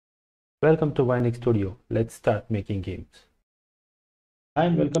Welcome to Vinex Studio. Let's start making games. Hi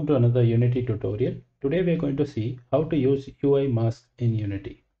and welcome to another Unity tutorial. Today we are going to see how to use UI masks in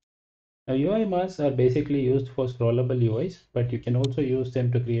Unity. Now UI masks are basically used for scrollable UIs, but you can also use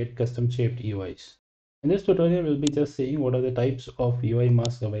them to create custom shaped UIs. In this tutorial we'll be just seeing what are the types of UI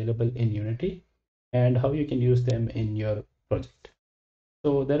masks available in Unity and how you can use them in your project.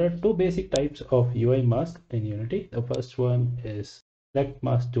 So there are two basic types of UI mask in Unity. The first one is Rect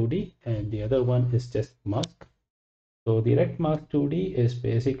Mask 2D and the other one is just mask. So the Rect Mask 2D is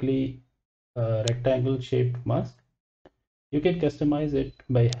basically a rectangle shaped mask. You can customize it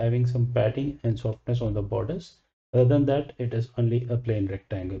by having some padding and softness on the borders. Other than that, it is only a plain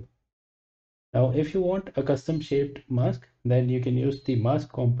rectangle. Now, if you want a custom shaped mask, then you can use the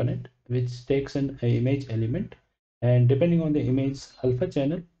mask component, which takes in an image element. And depending on the image alpha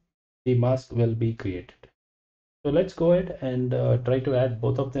channel, the mask will be created. So let's go ahead and try to add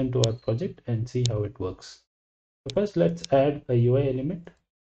both of them to our project and see how it works. So first, let's add a UI element,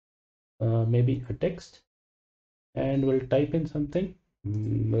 maybe a text, and we'll type in something.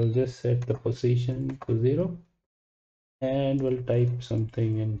 We'll just set the position to 0 and we'll type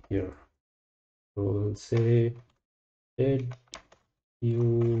something in here. So we'll say, did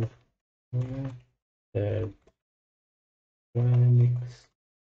you know that Linux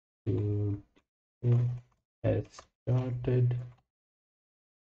to has started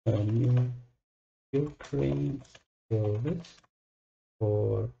a new tutoring service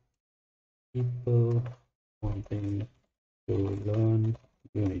for people wanting to learn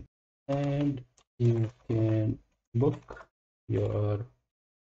Unity, and you can book your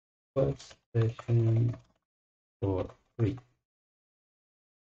first session for free.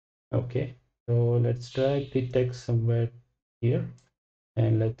 Okay, so let's drag the text somewhere here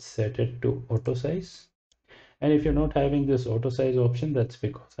and let's set it to auto size. And if you're not having this auto size option, that's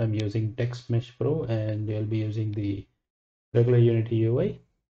because I'm using Text Mesh Pro and you'll be using the regular Unity UI.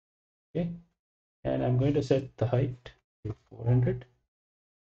 Okay, and I'm going to set the height to 400.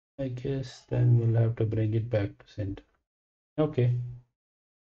 I guess then we'll have to bring it back to center. Okay,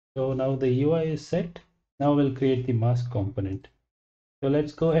 so now the UI is set. Now we'll create the mask component. So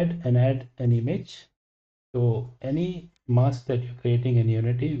let's go ahead and add an image. So any mask that you're creating in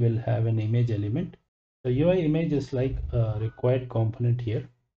Unity will have an image element. The UI image is like a required component here.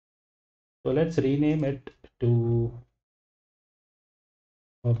 So let's rename it to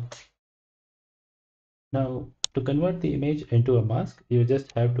now to convert the image into a mask, you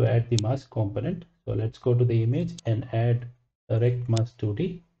just have to add the mask component. So let's go to the image and add a Rect Mask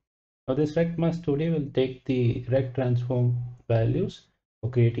 2D. Now this Rect Mask 2D will take the Rect transform values for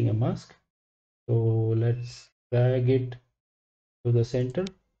creating a mask. So let's drag it to the center.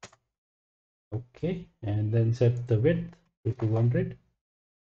 Okay, and then set the width to 200.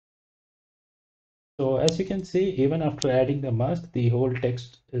 So as you can see, even after adding the mask, the whole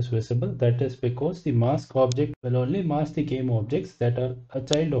text is visible. That is because the mask object will only mask the game objects that are a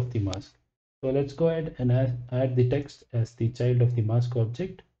child of the mask. So let's go ahead and add the text as the child of the mask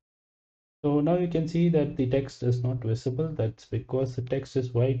object. So now you can see that the text is not visible. That's because the text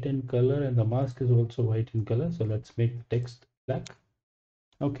is white in color and the mask is also white in color. So let's make the text black.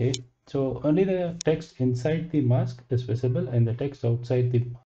 Okay, so only the text inside the mask is visible and the text outside the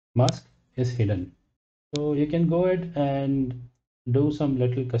mask is hidden. So you can go ahead and do some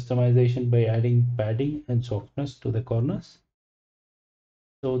little customization by adding padding and softness to the corners.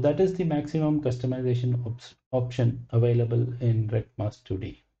 So that is the maximum customization option available in Rect Mask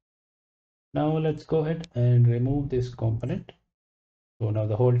 2D. Now let's go ahead and remove this component. So now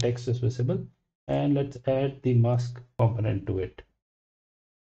the whole text is visible, and let's add the mask component to it.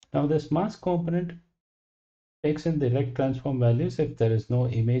 Now this mask component takes in the Rect transform values if there is no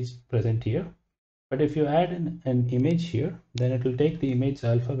image present here. But if you add an image here, then it will take the image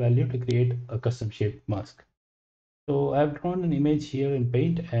alpha value to create a custom shaped mask. So I've drawn an image here in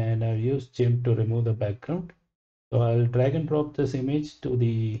Paint and I've used Gimp to remove the background. So I'll drag and drop this image to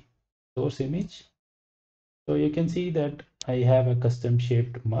the source image. So you can see that I have a custom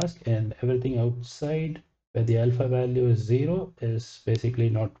shaped mask and everything outside where the alpha value is 0 is basically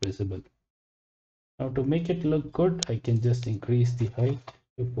not visible. Now to make it look good, I can just increase the height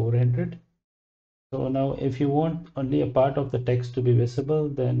to 400. So now if you want only a part of the text to be visible,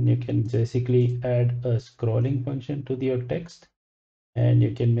 then you can basically add a scrolling function to your text and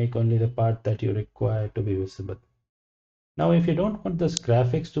you can make only the part that you require to be visible. Now if you don't want this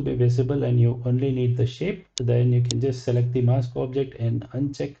graphics to be visible and you only need the shape, then you can just select the mask object and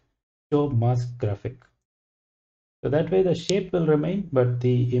uncheck show mask graphic. So that way the shape will remain but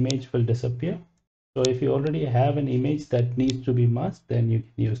the image will disappear. So if you already have an image that needs to be masked, then you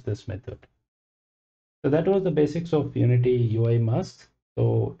can use this method. So that was the basics of Unity UI masks.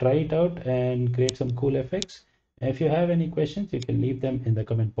 So try it out and create some cool effects. If you have any questions, you can leave them in the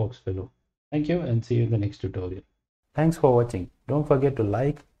comment box below. Thank you and see you in the next tutorial. Thanks for watching. Don't forget to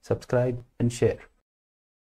like, subscribe and share.